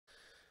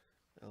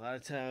A lot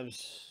of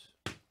times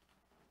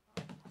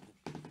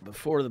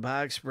before the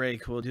box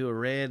break, we'll do a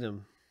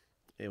random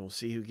and we'll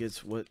see who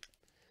gets what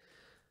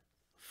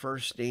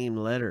first name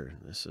letter.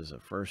 This is a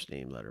first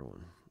name letter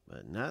one,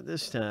 but not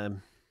this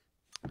time.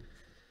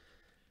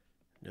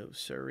 No,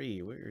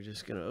 sirree. We're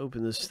just going to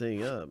open this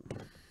thing up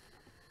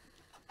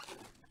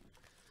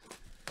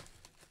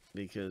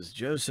because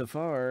Joseph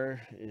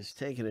R. is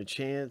taking a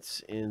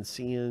chance and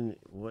seeing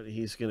what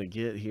he's going to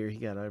get here. He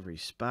got every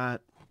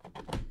spot.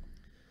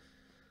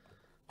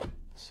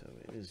 So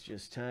it is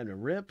just time to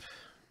rip.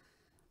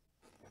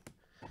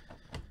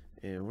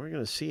 And we're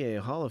going to see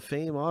a Hall of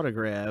Fame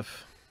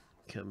autograph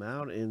come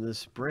out in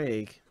this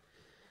break.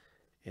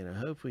 And I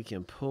hope we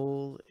can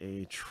pull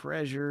a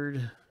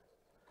treasured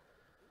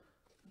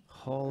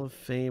Hall of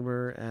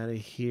Famer out of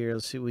here.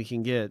 Let's see what we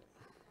can get.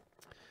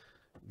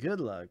 Good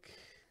luck.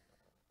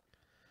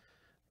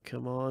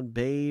 Come on,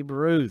 Babe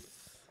Ruth.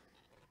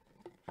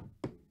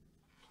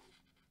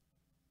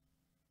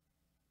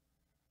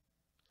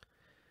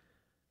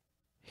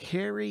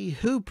 Harry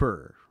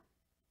Hooper.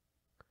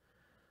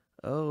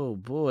 Oh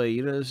boy,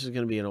 you know this is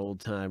going to be an old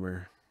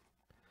timer.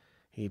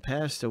 He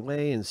passed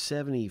away in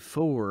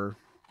 74.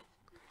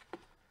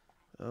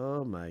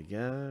 Oh my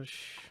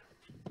gosh.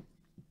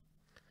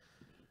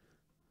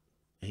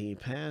 He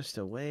passed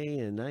away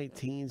in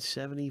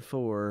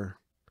 1974.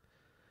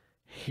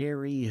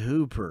 Harry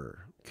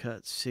Hooper.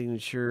 Cut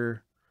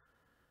signature.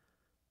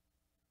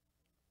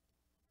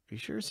 Are you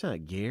sure it's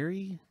not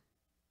Gary?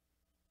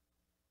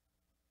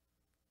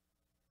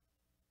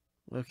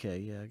 Okay,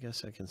 yeah, I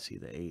guess I can see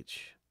the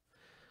H.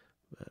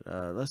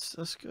 But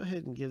let's go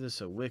ahead and give this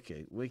a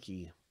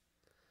wiki.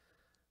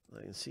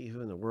 I can see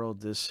who in the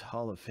world this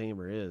Hall of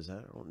Famer is. I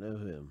don't know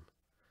him.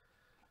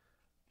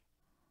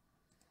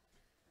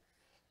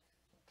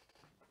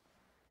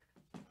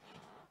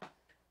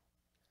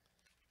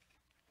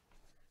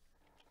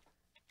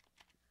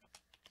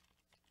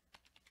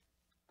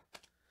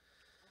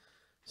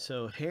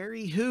 So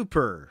Harry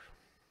Hooper,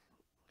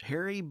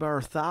 Harry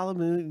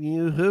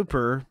Bartholomew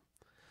Hooper,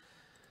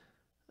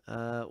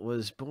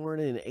 was born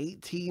in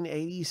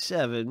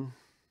 1887.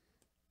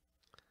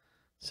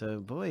 So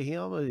boy,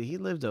 he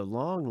lived a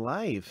long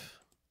life.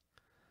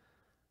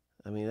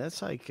 I mean,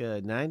 that's like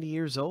 90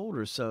 years old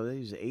or so.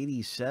 He's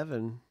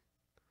 87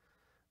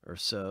 or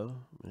so.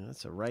 I mean,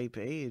 that's a ripe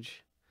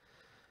age.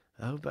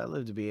 I hope I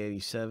live to be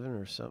 87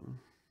 or something.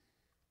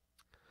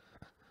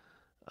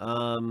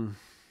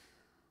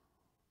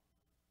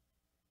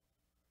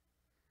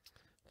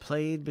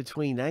 Played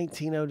between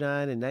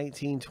 1909 and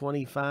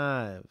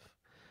 1925.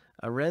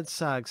 A Red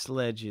Sox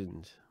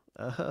legend.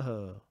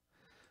 Oh,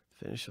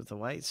 finished with the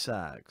White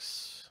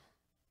Sox.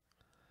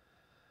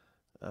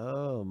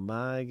 Oh,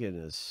 my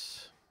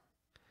goodness.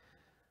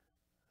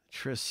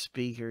 Tris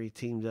Speaker, he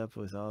teamed up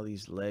with all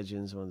these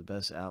legends, one of the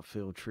best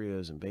outfield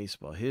trios in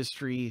baseball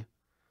history.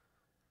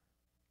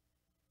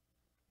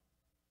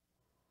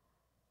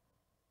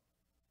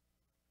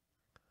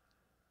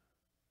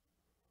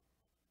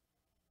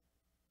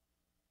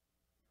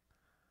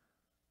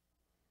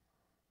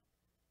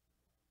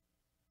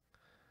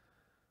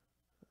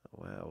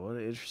 Wow, what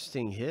an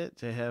interesting hit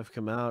to have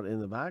come out in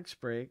the box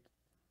break.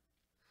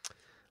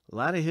 A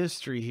lot of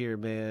history here,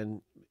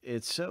 man.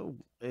 It's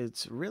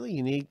really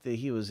unique that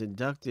he was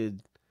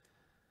inducted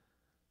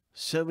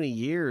so many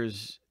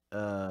years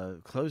so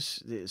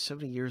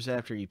many years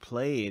after he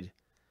played.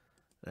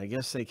 I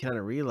guess they kind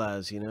of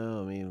realized, I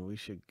mean, we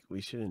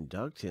should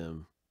induct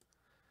him.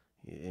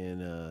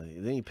 And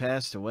then he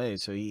passed away.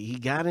 So he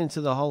got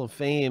into the Hall of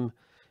Fame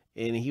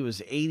and he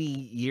was 80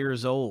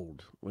 years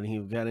old when he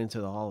got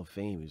into the Hall of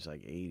Fame. He was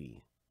like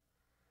 80.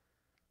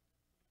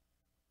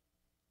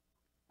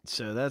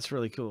 So that's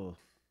really cool.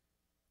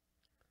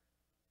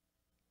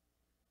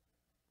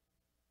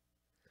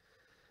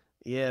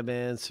 Yeah,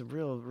 man, some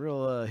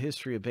real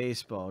history of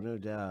baseball, no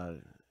doubt.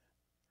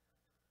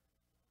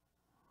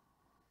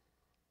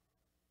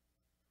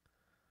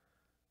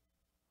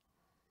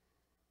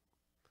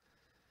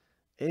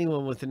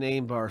 Anyone with the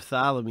name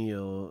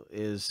Bartholomew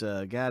is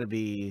got to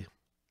be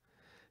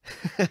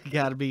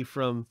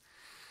from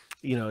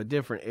a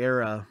different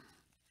era.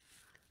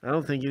 I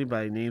don't think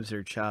anybody names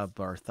their child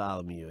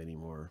Bartholomew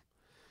anymore.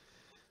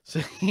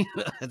 So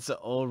that's an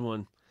old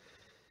one.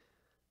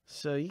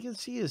 So you can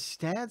see his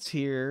stats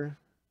here.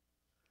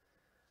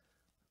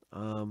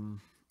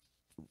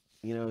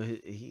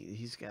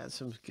 He's got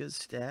some good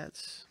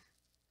stats.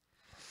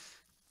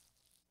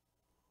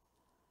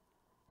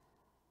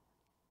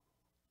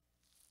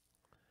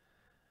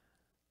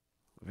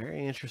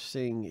 Very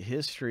interesting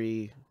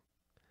history.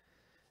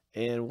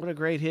 And what a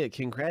great hit.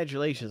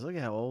 Congratulations. Look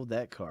at how old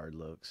that card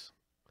looks.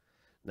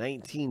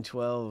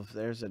 1912.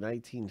 There's a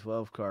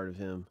 1912 card of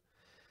him.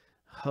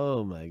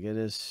 Oh, my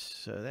goodness.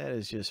 So that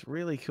is just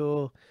really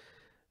cool.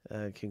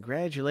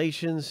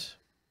 Congratulations.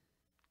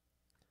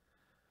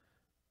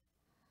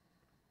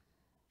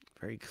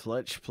 Very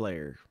clutch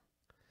player.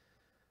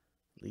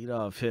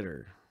 Leadoff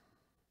hitter.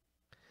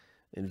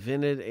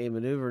 Invented a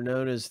maneuver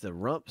known as the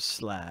rump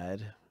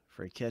slide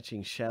for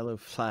catching shallow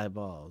fly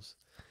balls.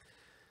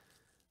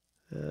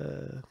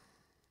 Uh,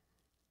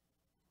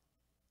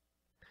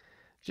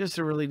 just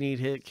a really neat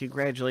hit.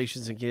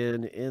 Congratulations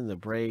again in the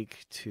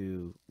break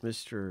to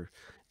Mr.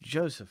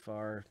 Joseph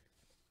R.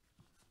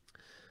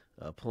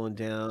 Pulling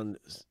down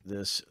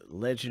this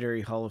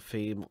legendary Hall of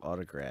Fame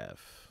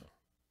autograph.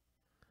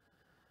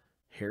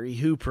 Harry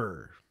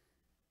Hooper.